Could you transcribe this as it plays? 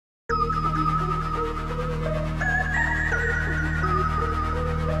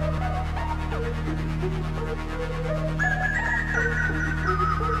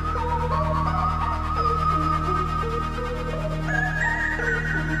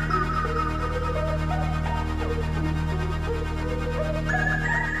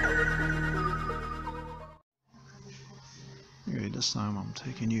Okay, this time I'm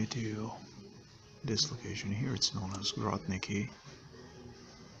taking you to this location here. It's known as Grotniki.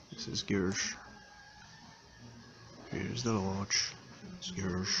 This is Gersh. Here's the lodge. It's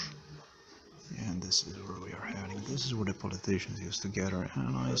Gersh. And this is where we are heading. This is where the politicians used to gather,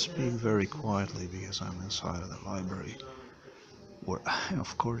 and I speak very quietly because I'm inside of the library, where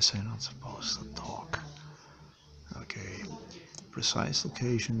of course I'm not supposed to talk. Okay, precise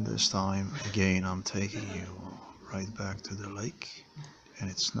location this time. Again, I'm taking you right back to the lake, and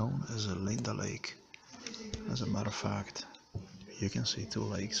it's known as a Linda Lake. As a matter of fact, you can see two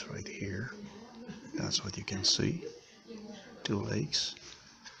lakes right here. That's what you can see, two lakes.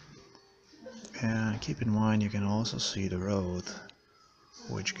 And keep in mind, you can also see the road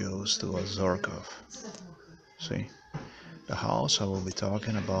which goes to Auser. See, the house I will be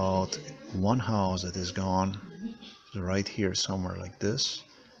talking about, one house that is gone right here somewhere like this.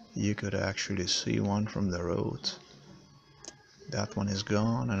 You could actually see one from the road. That one is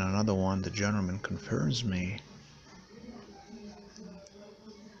gone, and another one, the gentleman confirms me,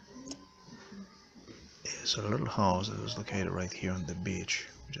 is a little house that was located right here on the beach,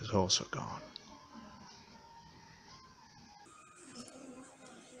 which is also gone.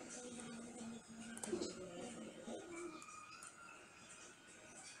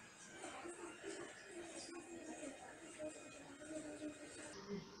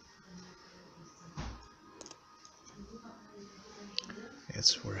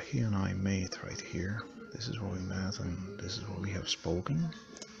 It's where he and I met right here. This is where we met, and this is where we have spoken.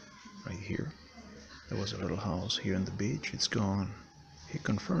 Right here. There was a little house here on the beach. It's gone. He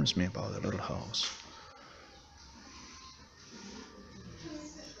confirms me about the little house.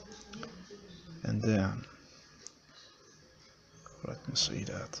 And then, let me see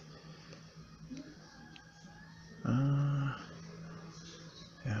that.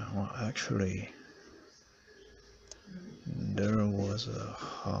 Yeah, well, actually, there was a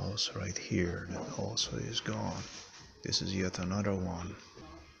house right here that also is gone. This is yet another one.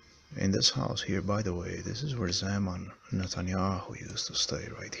 In this house here, by the way, this is where Zaman Netanyahu used to stay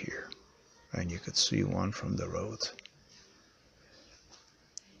right here. And you could see one from the road.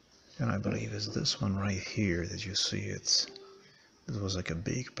 And I believe it's this one right here that you see it. It was like a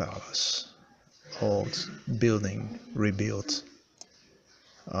big palace. Old building, rebuilt.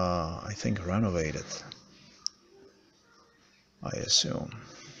 I think renovated, I assume.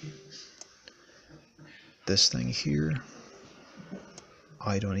 This thing here,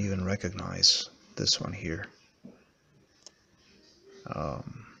 I don't even recognize this one here.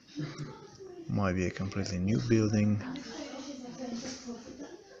 Might be a completely new building.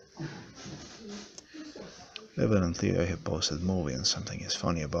 Evidently I have posted movie and something is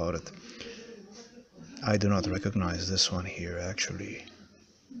funny about it. I do not recognize this one here actually.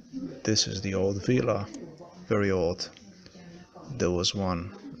 This is the old villa, very old. There was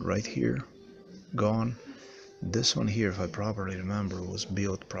one right here, gone. This one here, if I properly remember, was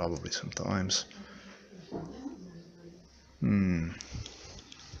built probably sometimes.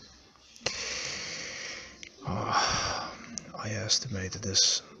 I estimate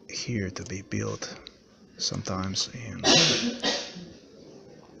this here to be built sometimes in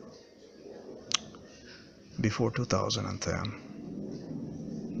before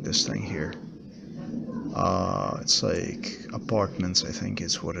 2010. This thing here. It's like apartments, I think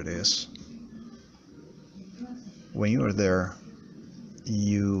is what it is. When you are there,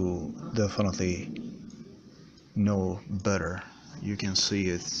 you definitely know better. You can see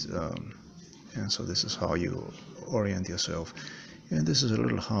it, and so this is how you orient yourself. And this is a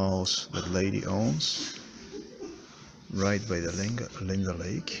little house that lady owns right by the Linda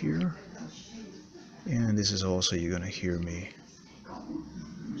Lake here. And this is also, you're gonna hear me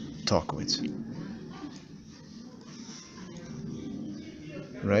talk with.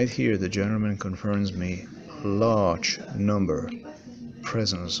 Right here, the gentleman confirms me large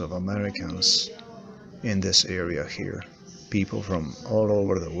presence of Americans in this area here. People from all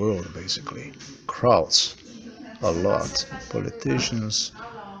over the world, basically. Crowds, a lot. Politicians.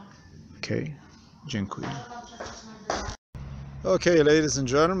 Okay, dziękuję. Okay, ladies and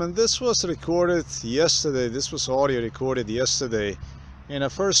gentlemen, this was recorded yesterday. This was audio recorded yesterday. In the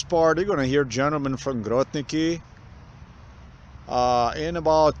first part, you're gonna hear gentlemen from Grotniki. In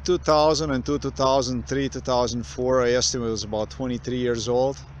about 2002, 2003, 2004, I estimate it was about 23 years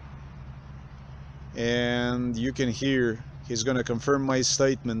old. And you can hear he's going to confirm my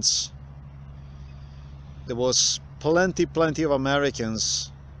statements there was plenty of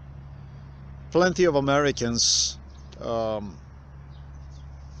Americans, um,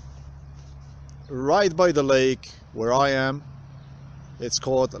 right by the lake where I am. It's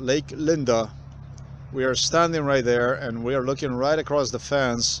called Lake Linda. We are standing right there and we are looking right across the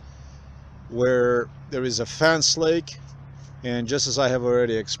fence where there is a fence lake, and just as I have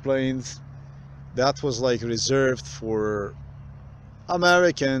already explained, that was like reserved for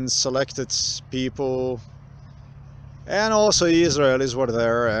American selected people, and also Israelis were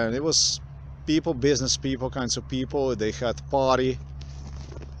there, and it was people, business people, kinds of people. They had party,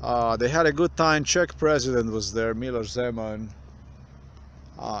 they had a good time. Czech president was there, Miloš Zeman,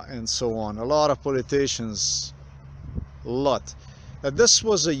 and so on. A lot of politicians, a lot. And this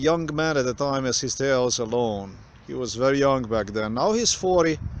was a young man at the time, as he stays alone. He was very young back then. Now he's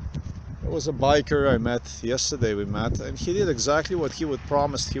 40. There was a biker I met yesterday, we met, and he did exactly what he would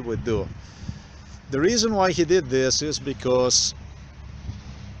promised he would do. The reason why he did this is because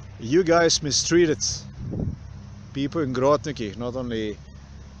you guys mistreated people in Grotniki. Not only,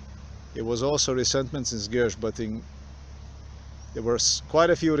 it was also resentments in Zgierz, but there was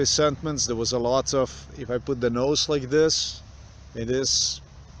quite a few resentments. There was a lot of, if I put the nose like this, it is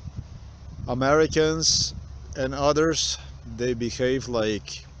Americans and others, they behave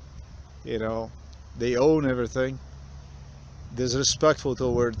like, you know, they own everything, disrespectful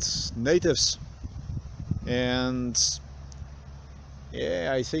towards natives. And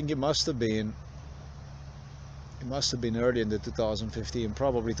yeah, I think it must have been early in the 2015,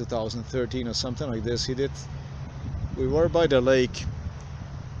 probably 2013 or something like this. We were by the lake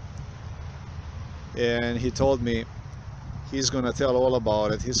and he told me he's gonna tell all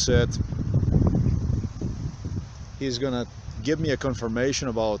about it. He said he's gonna give me a confirmation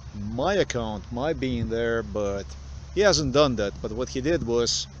about my account, my being there, but he hasn't done that. But what he did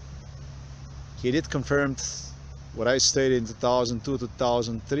was, he did confirm what I stated in 2002,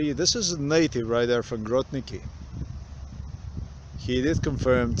 2003. This is a native right there from Grotniki. He did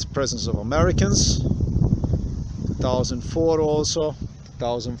confirm the presence of Americans, 2004 also,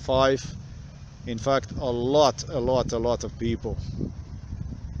 2005. In fact, a lot of people.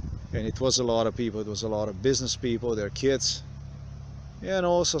 And it was a lot of people. It was a lot of business people, their kids, and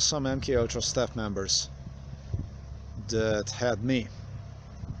also some MK Ultra staff members that had me.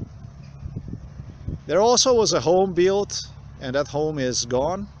 There also was a home built, and that home is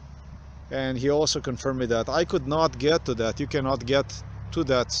gone. And he also confirmed me that I could not get to that. You cannot get to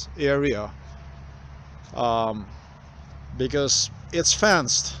that area because it's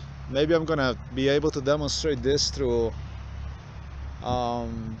fenced. Maybe I'm gonna be able to demonstrate this through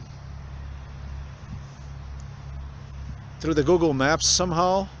the Google Maps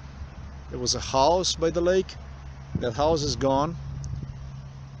somehow. There was a house by the lake. That house is gone,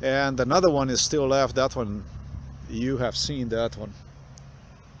 and another one is still left. That one, you have seen that one.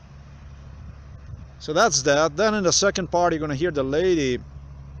 So that's that. Then in the second part, you're gonna hear the lady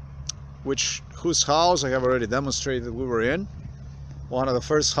whose house I have already demonstrated we were in. One of the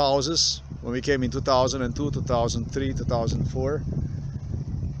first houses when we came in 2002, 2003, 2004.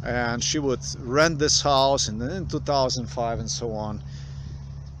 And she would rent this house, and then in 2005 and so on.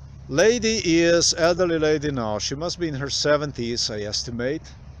 Lady is elderly lady now. She must be in her 70s, I estimate.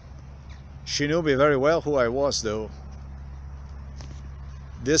 She knew me very well who I was, though.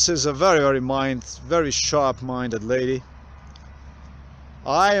 This is a very sharp-minded lady.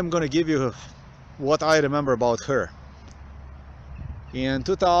 I am going to give you what I remember about her. In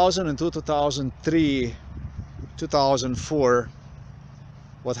 2002, 2003, 2004,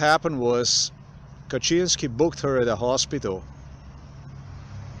 what happened was Kaczynski booked her at a hospital.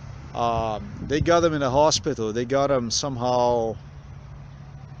 They got him in a hospital. They got him somehow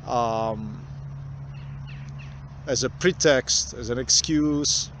as a pretext, as an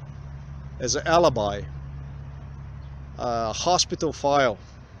excuse, as an alibi. Hospital file.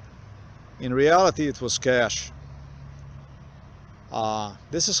 In reality, it was cash.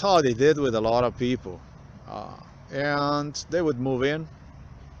 This is how they did with a lot of people. And they would move in.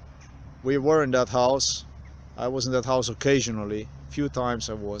 We were in that house. I was in that house occasionally. A few times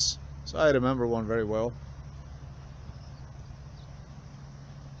I was. So I remember one very well.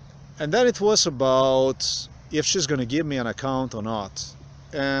 And then it was about if she's going to give me an account or not.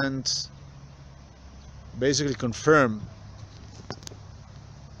 And basically confirm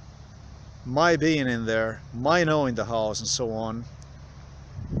my being in there, my knowing the house and so on.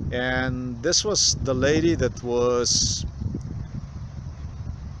 And this was the lady that was,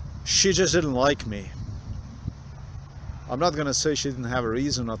 she just didn't like me. I'm not gonna say she didn't have a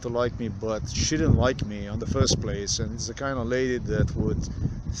reason not to like me, but she didn't like me in the first place. And it's the kind of lady that would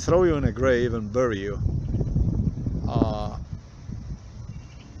throw you in a grave and bury you.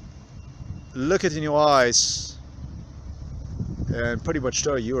 look it in your eyes and pretty much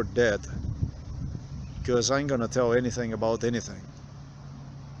tell you you're dead, because I ain't gonna tell anything about anything.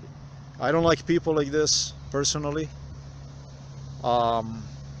 I don't like people like this personally. I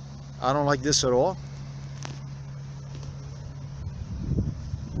don't like this at all.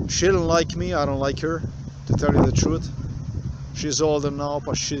 She didn't like me, I don't like her, to tell you the truth. She's older now,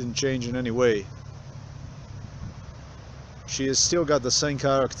 but she didn't change in any way. She has still got the same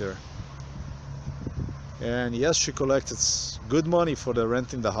character. And yes, she collected good money for the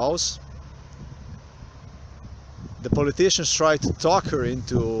renting the house. The politicians tried to talk her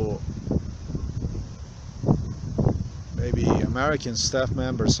into, maybe American staff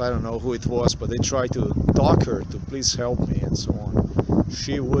members, I don't know who it was, but they tried to talk her to please help me and so on.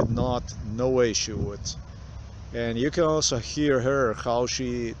 She would not, no way she would. And you can also hear her, how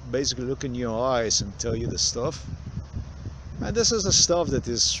she basically look in your eyes and tell you the stuff. And this is the stuff that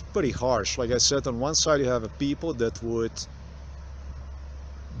is pretty harsh. Like I said, on one side you have a people that would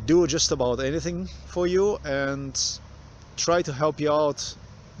do just about anything for you and try to help you out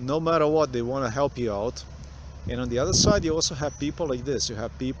no matter what. They want to help you out. And on the other side you also have people like this. You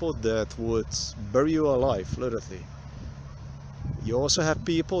have people that would bury you alive, literally. You also have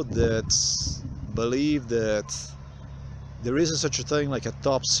people that believe that there isn't such a thing like a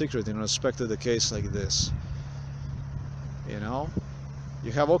top secret in respect to the case like this. You know,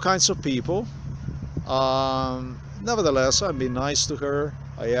 you have all kinds of people. Nevertheless, I've been nice to her.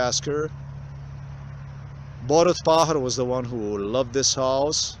 I asked her. Borut Pahar was the one who loved this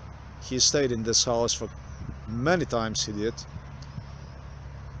house. He stayed in this house for many times, he did.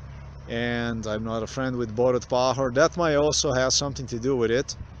 And I'm not a friend with Borut Pahar. That might also have something to do with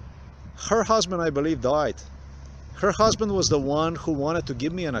it. Her husband, I believe, died. Her husband was the one who wanted to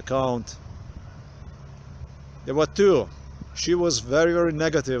give me an account. There were two. She was very, very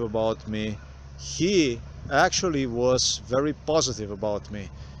negative about me. He actually was very positive about me.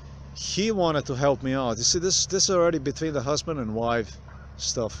 He wanted to help me out. You see, this is already between the husband and wife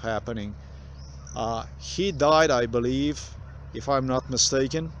stuff happening. He died, I believe, if I'm not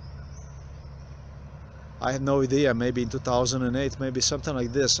mistaken. I have no idea, maybe in 2008, maybe something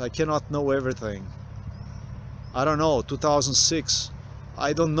like this. I cannot know everything. I don't know, 2006.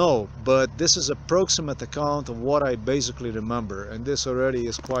 I don't know, but this is an approximate account of what I basically remember, and this already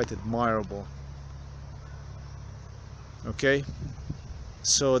is quite admirable. Okay,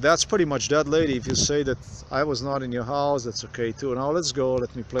 so that's pretty much that, lady. If you say that I was not in your house, that's okay too. Now let's go,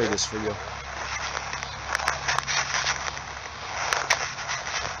 let me play this for you.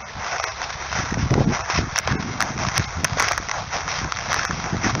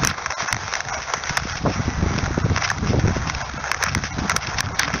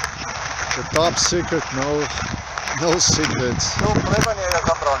 Top secret, no secrets.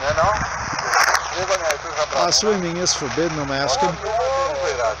 Swimming is forbidden, I'm asking.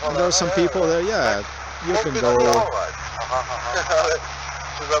 And there are some people there, yeah, you can go.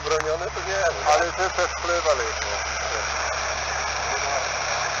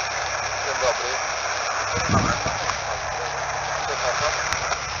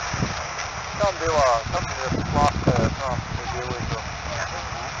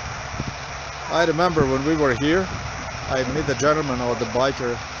 I remember when we were here, I met the gentleman or the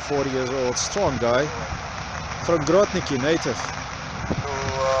biker, 40 years old, strong guy, from Grotniki, native.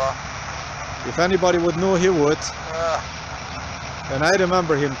 If anybody would know, he would. And I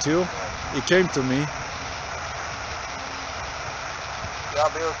remember him too. He came to me.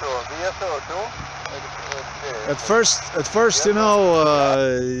 At first, you know,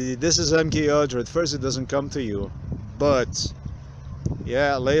 this is MK Ultra. At first, it doesn't come to you, but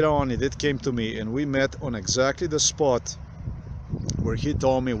yeah, later on it came to me, and we met on exactly the spot where he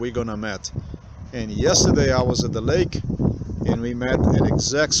told me we're gonna meet. And yesterday I was at the lake, and we met at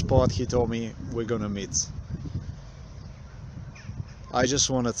exact spot he told me we're gonna meet. I just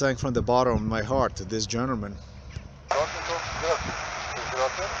want to thank from the bottom of my heart this gentleman.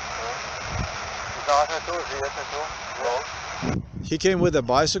 He came with a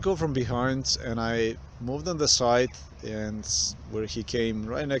bicycle from behind, and I moved on the side, and where he came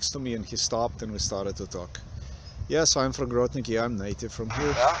right next to me, and he stopped and we started to talk. Yes, I'm from Grotniki, I'm native from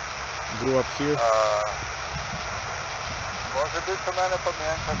here. Grew up here.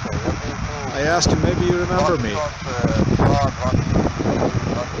 I asked him, maybe you remember me.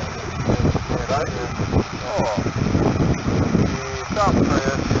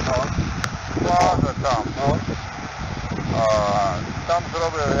 Tam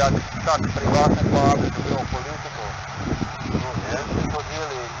zrobił jak tak prywatny park, był polityką. Jest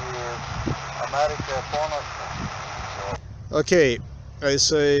chodzili i Amerykę ponoć. Okay, I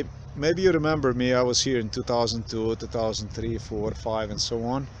say, maybe you remember me. I was here in 2002, 2003, 4, 5, and so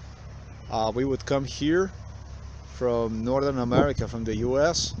on. We would come here from Northern America, from the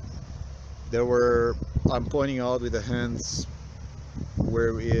US. There were, I'm pointing out with the hands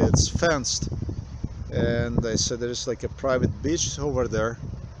where it's fenced, and I said there's like a private beach over there.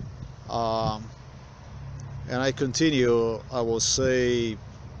 Um, and I continue, I will say,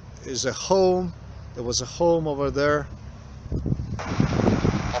 is a home. There was a home over there.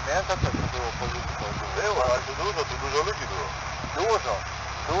 Pamiętasz, jak to było polityką? Było, ale tu dużo ludzi było.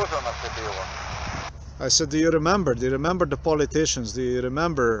 Dużo nas było. I said, do you remember? Do you remember the politicians? Do you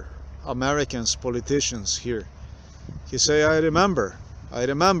remember Americans, politicians here? He said, I remember,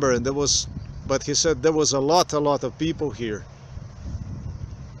 and there was, but he said there was a lot of people here.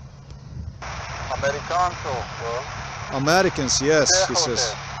 Americans, yes, he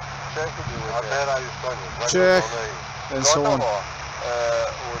says. Czech, and so on.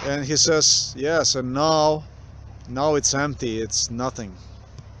 And he says, yes, and now it's empty, it's nothing.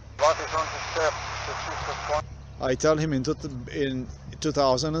 I tell him in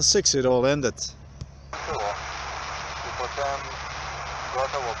 2006 it all ended.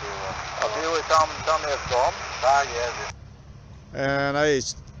 And I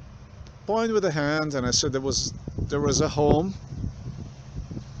point with the hand and I said there was a home.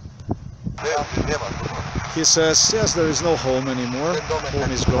 He says, yes, there is no home anymore.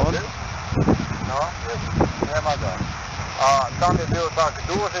 Home is gone.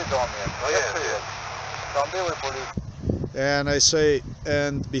 And I say,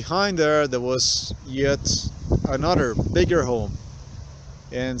 and behind there was yet another bigger home.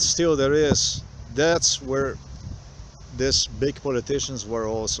 And still there is. That's where these big politicians were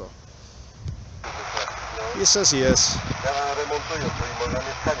also. He says yes.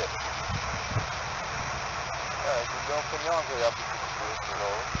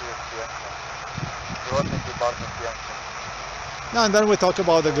 No, and then we talk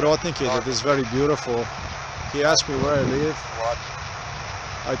about the Grotniki, that is very beautiful. He asked me where I live.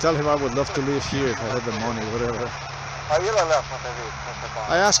 I tell him I would love to live here if I had the money, whatever.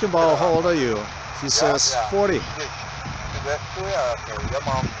 I ask him about how old are you? He says 40.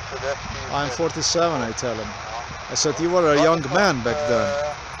 I'm 47, I tell him. I said, you were a young man back then.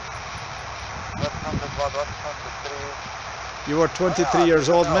 You were 23 years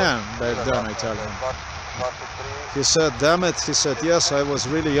old man back then, I tell him. He said, damn it, he said, yes, I was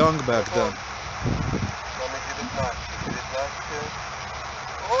really young back then.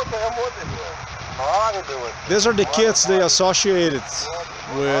 These are the kids they associated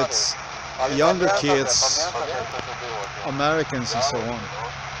with younger kids, Americans and so on.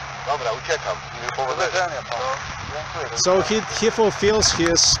 So he fulfills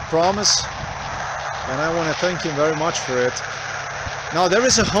his promise, and I want to thank him very much for it. Now there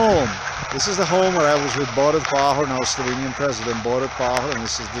is a home. This is the home where I was with Borut Pahor, now Slovenian President Borut Pahor, and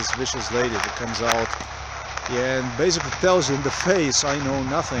this is this vicious lady that comes out and basically tells you in the face, I know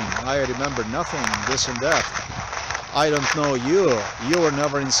nothing, I remember nothing, this and that. I don't know you, you were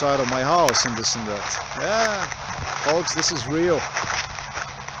never inside of my house, and this and that. Yeah, folks, this is real.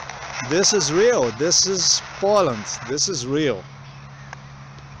 This is real, this is Poland, this is real.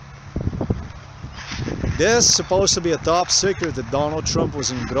 This is supposed to be a top secret that Donald Trump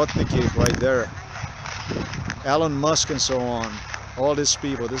was in Grotniki right there. Elon Musk and so on. All these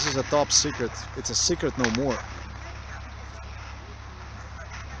people. This is a top secret. It's a secret no more.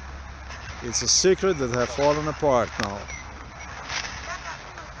 It's a secret that have fallen apart now.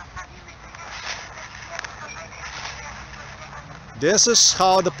 This is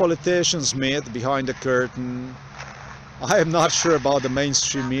how the politicians meet behind the curtain. I am not sure about the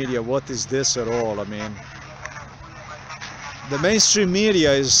mainstream media. What is this at all? I mean, the mainstream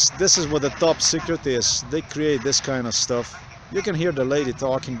media this is what the top secret is. They create this kind of stuff. You can hear the lady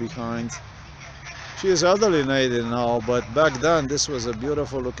talking behind. She is elderly lady now, but back then this was a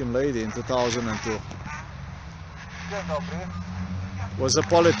beautiful looking lady in 2002. Was the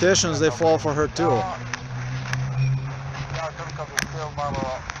politicians, they fall for her too.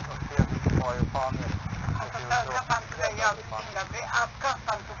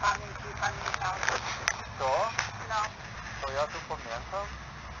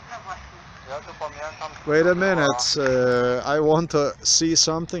 Wait a minute, I want to see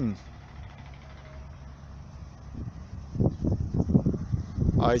something.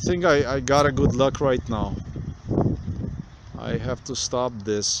 I think I got a good luck right now. I have to stop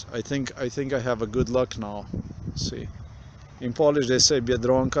this. I think I have a good luck now. See, in Polish they say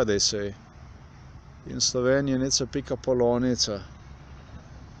biedronka, they say. In Slovenian it's a pika polonica.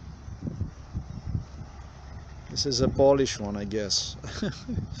 This is a Polish one, I guess.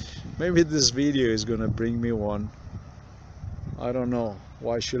 Maybe this video is gonna bring me one. I don't know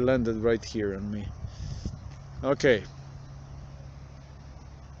why she landed right here on me. Okay.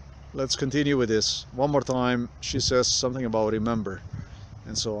 Let's continue with this. One more time, she says something about remember.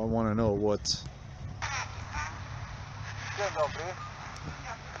 And so I want to know what... Dzień dobry.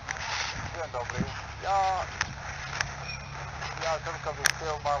 Dzień dobry. Ja tylko bym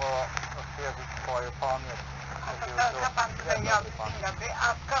chciał mało odświeżyć swoją pamięć. Co pan tutaj robi? Dzień dobry.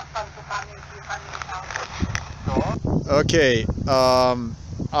 A skąd pan tu pamiętał? Co? Okay,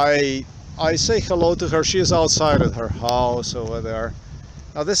 I say hello to her. She is outside of her house over there.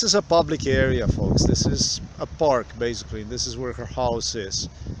 Now this is a public area, folks. This is a park, basically. This is where her house is.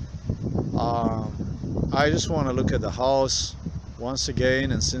 I just want to look at the house once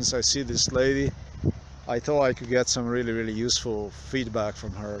again, and since I see this lady, I thought I could get some really useful feedback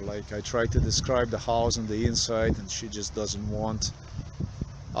from her. Like, I tried to describe the house on the inside and she just doesn't want.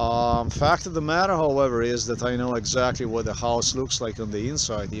 Fact of the matter, however, is that I know exactly what the house looks like on the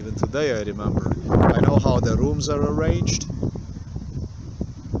inside. Even today I remember. I know how the rooms are arranged.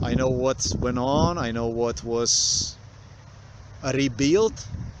 I know what went on. I know what was rebuilt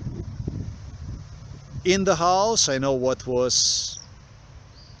in the house. I know what was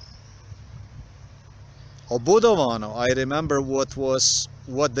obudowano. I remember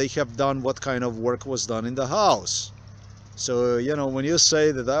what they have done, what kind of work was done in the house. So, you know, when you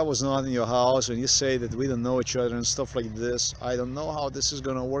say that I was not in your house, when you say that we don't know each other and stuff like this, I don't know how this is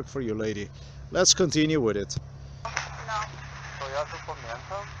gonna work for you, lady. Let's continue with it. To ja tu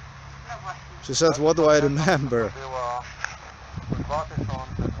pamiętam. She said, what do I remember? Była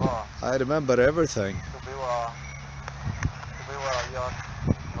 2002. I remember everything. To była jak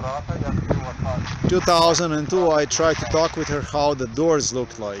wrata, jak była tak. 2002, I tried to talk with her how the doors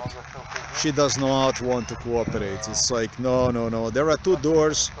looked like. She does not want to cooperate. It's like, no. There are two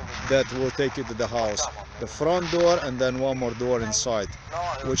doors that will take you to the house. The front door and then one more door inside,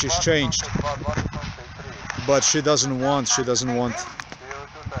 which is changed. But she doesn't want.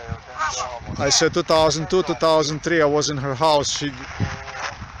 I said 2002, 2003, I was in her house. She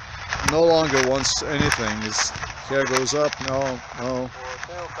no longer wants anything. His hair goes up, no.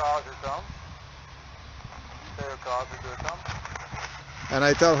 And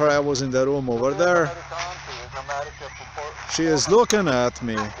I tell her I was in the room over there. She is looking at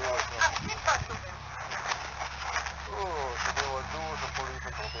me.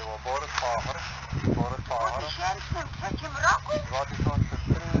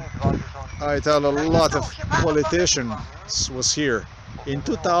 I tell a lot of politicians was here. In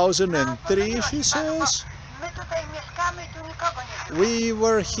 2003, she says. We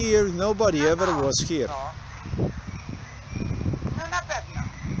were here, nobody ever was here.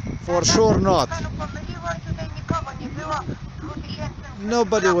 For sure not.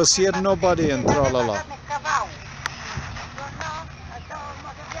 Nobody was here, nobody, and tra-la-la.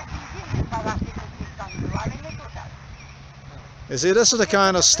 You see, this is the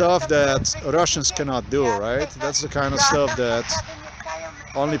kind of stuff that Russians cannot do, right? That's the kind of stuff that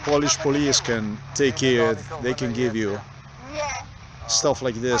only Polish police can take care of. They can give you stuff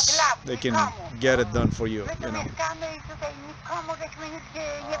like this. They can get it done for you, you know.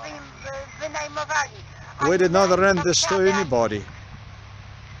 We did not rent this to anybody.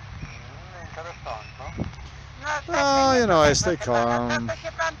 Oh, you know, I stay calm.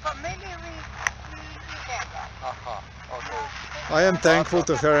 I am thankful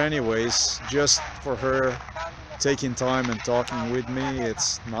to her anyways, just for her taking time and talking with me.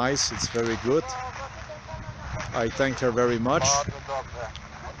 It's nice, it's very good. I thank her very much.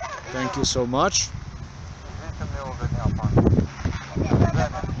 Thank you so much.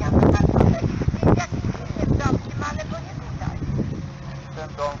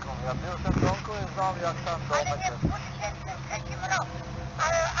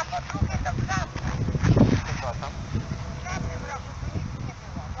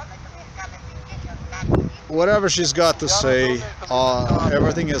 Whatever she's got to say,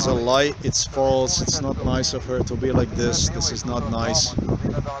 everything is a lie, it's false, it's not nice of her to be like this, this is not nice.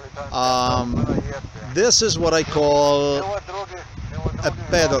 This is what I call a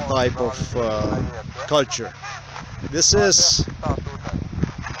pedo type of culture. This is,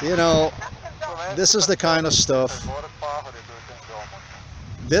 you know, this is the kind of stuff,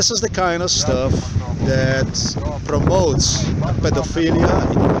 that promotes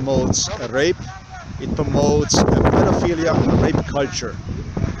pedophilia, it promotes rape, it promotes a pedophilia and rape culture.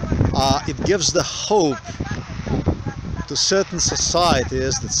 It gives the hope to certain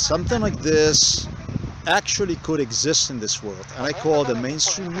societies that something like this actually could exist in this world. And I call the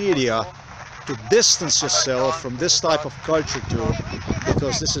mainstream media to distance yourself from this type of culture too,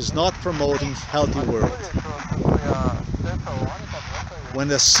 because this is not promoting healthy world. When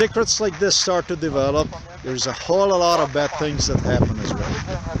the secrets like this start to develop, there's a whole lot of bad things that happen as well.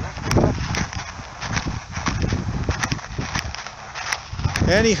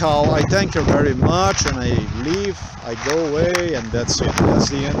 Anyhow, I thank you very much, and I leave, I go away, and that's it. That's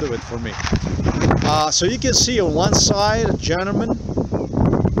the end of it for me. So you can see on one side, a gentleman,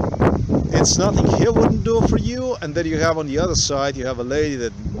 it's nothing he wouldn't do for you, and then you have on the other side, you have a lady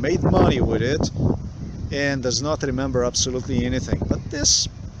that made money with it and does not remember absolutely anything. But this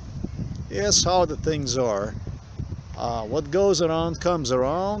is how the things are. What goes around comes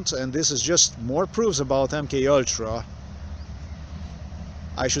around, and this is just more proofs about MK Ultra.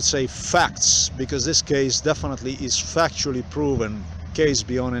 I should say facts, because this case definitely is factually proven, case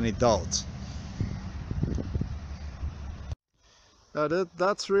beyond any doubt.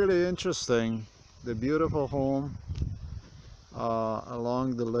 That's really interesting. The beautiful home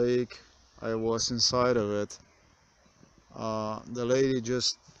along the lake. I was inside of it. The lady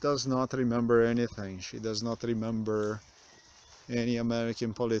just does not remember anything. She does not remember any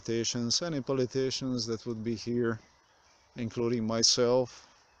American politicians, any politicians that would be here, including myself,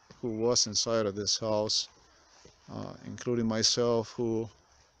 who was inside of this house, including myself, who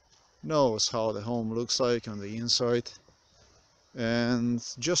knows how the home looks like on the inside. And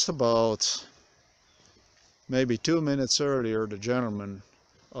just about maybe 2 minutes earlier, the gentleman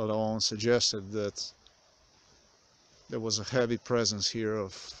alone suggested that there was a heavy presence here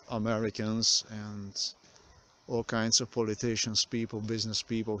of Americans and all kinds of politicians, people, business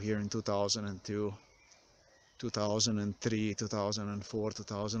people here in 2002, 2003, 2004,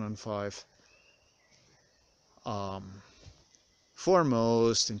 2005.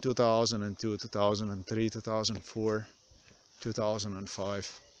 Foremost in 2002, 2003, 2004,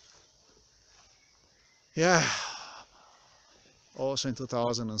 2005. Yeah, also in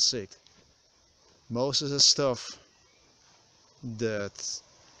 2006. Most of the stuff that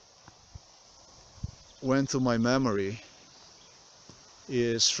went to my memory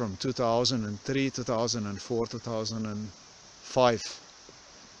is from 2003, 2004, 2005.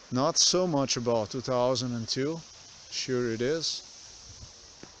 Not so much about 2002, sure it is,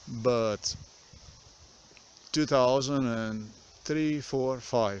 but 2003, 4,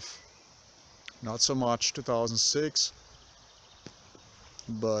 5. Not so much 2006,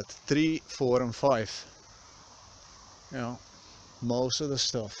 but 3, 4, and 5. You know, most of the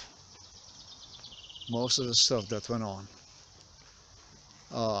stuff that went on.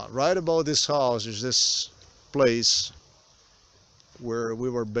 Right about this house is this place where we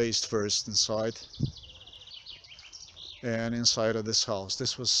were based first inside. And inside of this house,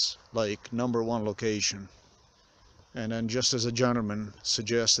 this was like #1 location. And then, just as a gentleman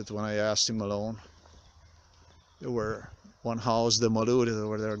suggested when I asked him alone, there were one house demoluded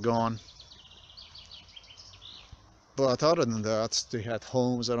over there, gone. But other than that, they had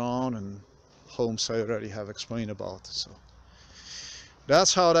homes around, and homes I already have explained about. So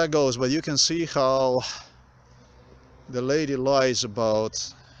that's how that goes. But you can see how the lady lies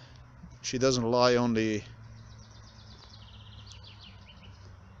about. She doesn't lie only.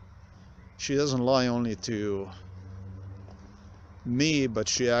 She doesn't lie only to me, but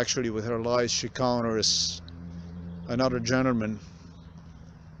she actually, with her lies, she counters another gentleman.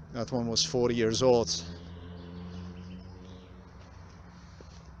 That one was 40 years old.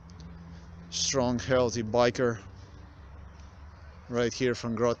 Strong, healthy biker. Right here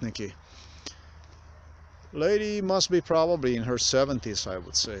from Grotniki. Lady must be probably in her 70s, I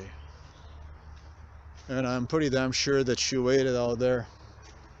would say. And I'm pretty damn sure that she waited out there,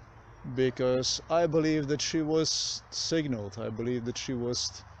 because I believe that she was signaled. I believe that she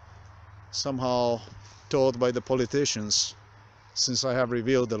was somehow told by the politicians, since I have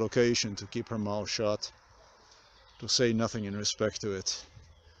revealed the location, to keep her mouth shut, to say nothing in respect to it.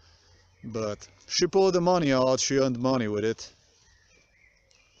 But she pulled the money out, she earned money with it,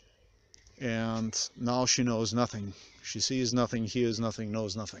 and now she knows nothing. She sees nothing, hears nothing,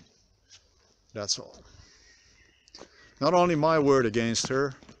 knows nothing. That's all. Not only my word against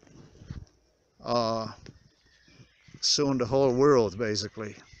her, soon the whole world,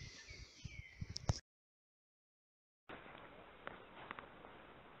 basically.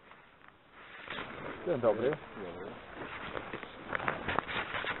 Dzień dobry.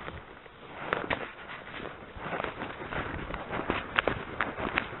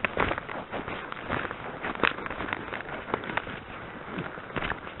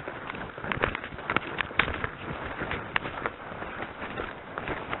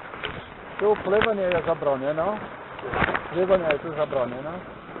 Tu pływanie jest zabronione. Pływanie jest tu zabronione.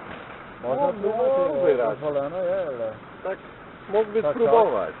 Można mógłby raz. pozwolone, ale... Tak mógłby Tak,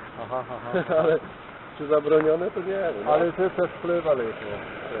 spróbować. Aha. Ale czy zabronione to nie wiem. No. Ale ty też pływali tu.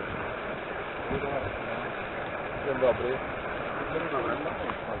 Dzień dobry.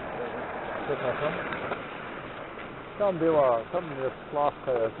 Przepraszam. Tam jest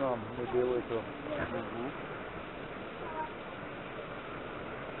płaska, ja znam, my były tu.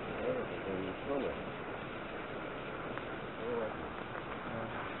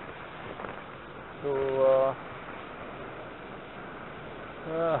 Tu,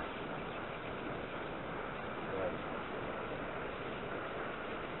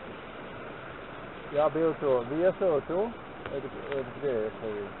 ja był tu, wyjechał tu? Gdzie jest?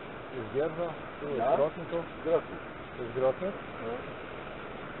 Z Gierza? Tu, Ja? z Grotniku? Grotnik. Z Grotnik? No.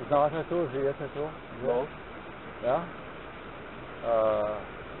 Znacie tu, żyjecie tu? No. Ja?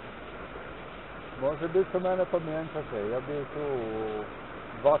 Może być u mnie pamiętacie, ja był tu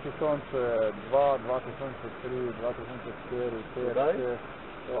 2002, 2003, 2004, 2005.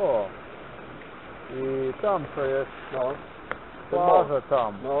 O! I tam co jest No. plaża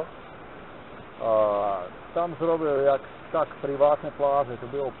tam. No. Tam zrobił jak tak prywatne plaże, to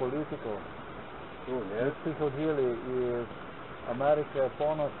było polityko. Tu, nie? Przychodzili z Ameryki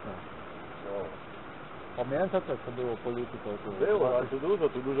Północnej. No. Pamiętacie co było polityko tu? Było, ale tu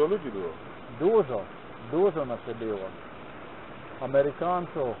dużo ludzi było. Dużo nas było.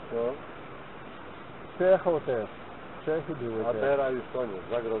 Amerykańców, No. Czechów też. Czechy były A też. teraz już koniec,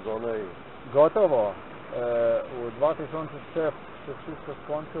 zagrodzone i... Gotowo. U 2003 się wszystko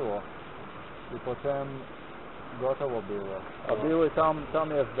skończyło. I potem gotowo było. A były tam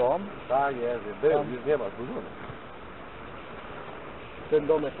jest dom? Tak jest, był, Tam- już nie ma, zburzony. Ten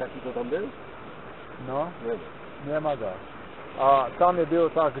domek taki to tam był? No, Nie ma. nie ma go. A tam był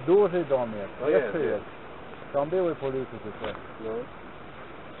tak duży dom jest. No Jeszcze jest. jest. Tam były polityki też. No.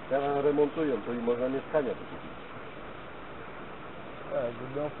 Teraz remontują, to i można mieszkania tu kupić.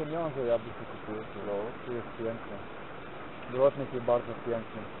 Gdybym miał pieniądze, ja bym się kupił. No, tu jest piękne. Grotnik jest bardzo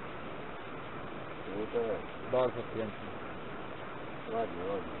piękny. No to jest. Bardzo piękny. Ładnie.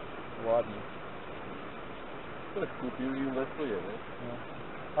 Ładny. Ktoś kupił i inwestuje, nie? No.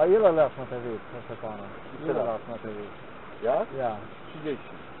 A ile lat ma TV, proszę pana? Ile Tyle. lat ma TV? Ja? Ja. 30.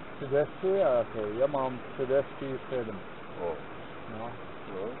 30? Okej. Ja mam 47. O. No.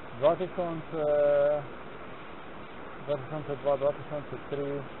 No. 2002,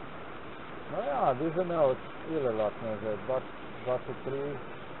 2003. No ja, widzę miał ile lat może? 23.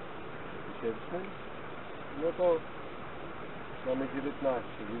 2000? No to mamy 19.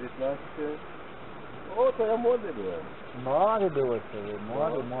 O, to ja młody byłem. Młody byłeś wtedy,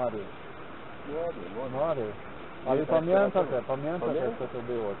 młody. Młody. Młody. Ale Nie, tak, pamiętacie Pamiętam. co to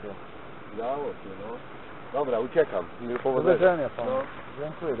było to. Dało się, no. Dobra, uciekam. Do Powodzenia. widzenia panu. No.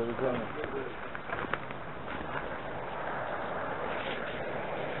 Dziękuję, do widzenia.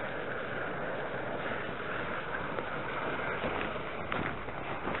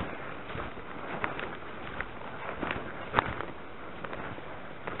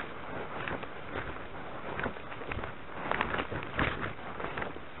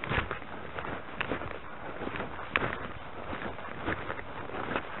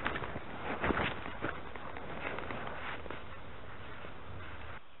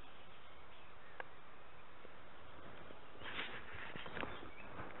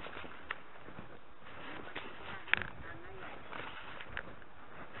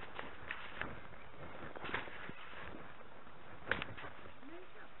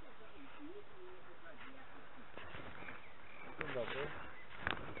 Dzień dobry.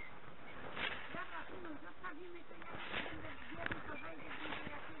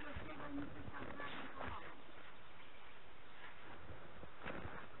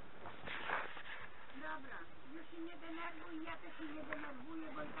 Dobra, już się nie denerwuj, ja też się nie denerwuję,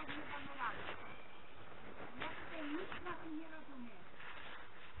 bo i tak nie damy rady. Ja tutaj nic na tym nie rozumiem.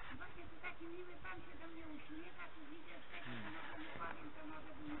 Właśnie ty taki miły pan się do mnie uśmiecha, tu widzę wtedy, że może nie powiem, to może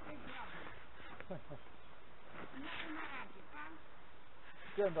by mi coś zrobił. No to na razie, pan?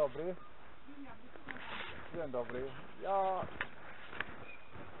 Dzień dobry. Dzień dobry, słucham pana. Dzień dobry.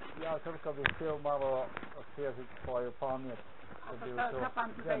 Ja tylko bym chciał mało odświeżyć swoją pamięć. A to co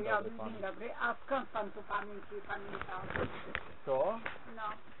pan tutaj Dzień dobry robi? panu. Dzień dobry. A skąd pan tu pamiętał? Co? No,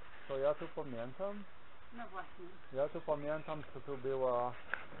 To ja tu pamiętam? no właśnie. Ja tu pamiętam, co tu była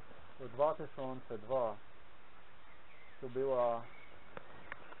w 2002. Tu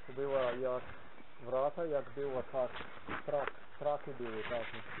była jak wrata, jak było tak, traki były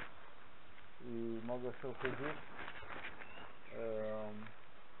takie. I mogę się chodzić.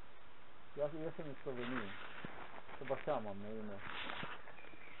 Ja jestem z Słowenii. Sebastian mam na imię.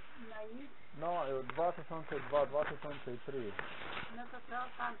 No i, No, 2002, 2003. no to co,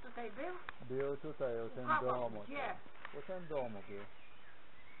 pan tutaj był? Był tutaj, u U tym kogo? domu. Gdzie? U tym domu był.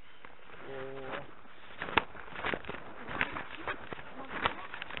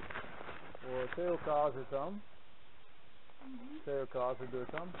 U tej okazy tam. Tej okazy był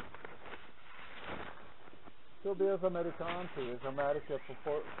tam. Tu był z Amerykanci, z Ameryki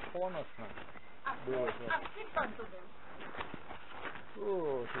Północnej. A Było ty, to. a z kim pan tu był?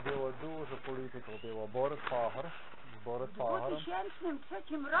 Tu było dużo polityków. Było Boris Pachar. Z Boris W Pacharem.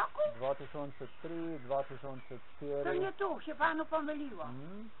 2003 roku? 2003, To 2004. nie tu się panu pomyliło.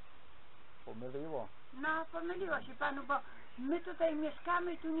 Pomyliło. No, pomyliło się panu, bo my tutaj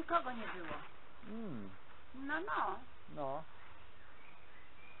mieszkamy i tu nikogo nie było. No.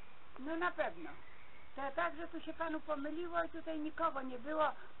 No na pewno. To tak, że tu się panu pomyliło i tutaj nikogo nie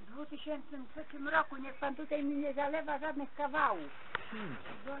było w 2003 roku. Niech pan tutaj mi nie zalewa żadnych kawałów.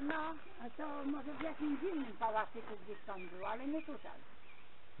 Bo no, a to może w jakimś innym pałacyku gdzieś pan był, ale nie tutaj.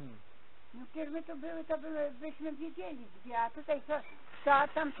 No kiedy my tu były, to byśmy wiedzieli gdzie, a tutaj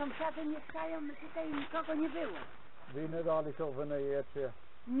tam sąsiady mieszkają, my tutaj nikogo nie było. Wy nie dali to wynajęcie.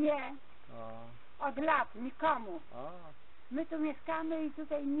 Nie, A. od lat, nikomu. A. My tu mieszkamy i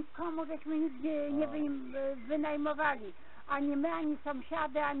tutaj nikomu żeśmy nigdzie nie wynajmowali. Ani my, ani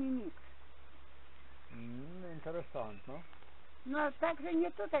sąsiady, ani nikt. Interesantno. No także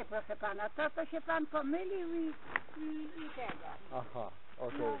nie tutaj, proszę pana. To się pan pomylił i tego. Aha,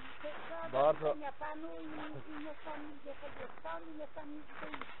 okej. No, to do Bardzo- widzenia panu i niech pan idzie sobie stąd i niech pan nic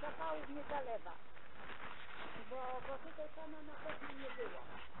tutaj zapałów nie zalewa. Bo tutaj pana na pewno nie było.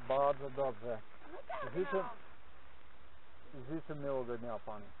 Bardzo dobrze. No tak, Życzę miłego dnia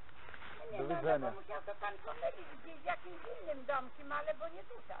panu. Nie, Do no, widzenia. bo musiał to pan pomylić gdzieś w jakimś innym domkiem, ale bo nie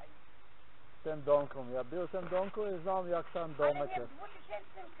tutaj. Tym domkiem. Ja był w tym domku i znam jak ten Ale domek nie w jest.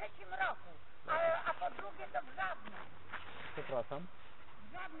 2003 roku. A po drugie to w żadnym. Przepraszam.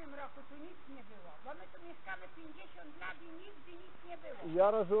 W żadnym roku tu nic nie było. Bo my tu mieszkamy 50 lat i nigdy nic nie było.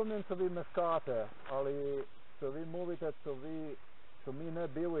 Ja rozumiem, co wy mieszkacie, ale co wy mówicie, co my nie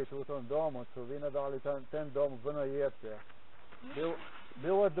byli tu w tym domu, co wy nie dali ten dom wynajęcie.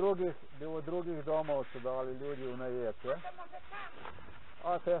 Było drugich domów, co dali ludzi wynajęcie, To może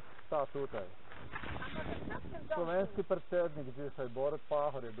tam. a też ta tutaj. A może w naszym domu. Slovenski predsjednik dzisiaj, Boris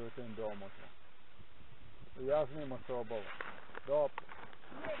Pahar, je bio u tim domu. Ja z njim osobovo. Dobro.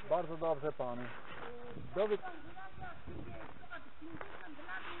 Bardzo dobrze pani. Od 50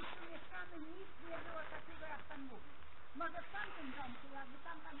 lat już tu mieszkamy, nic nie było takiego jak pan mówi. Może w tamtym domku, jakby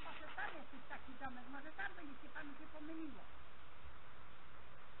tam pan poszedł, tam jest już taki domek, może tam byliście, panu się pomyliło.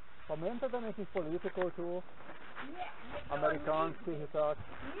 Pamiętacie nekih polityków tu, Nie było amerykańskich i tak?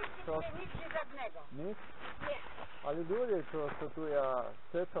 nigdy żadnego. Nic? Nie. Ale ludzie, co tu ja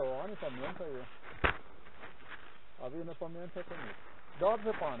czytał, oni pamiętają. A wy nie pamiętacie nic.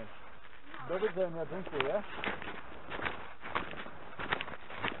 Dobrze pani. Do widzenia, dziękuję.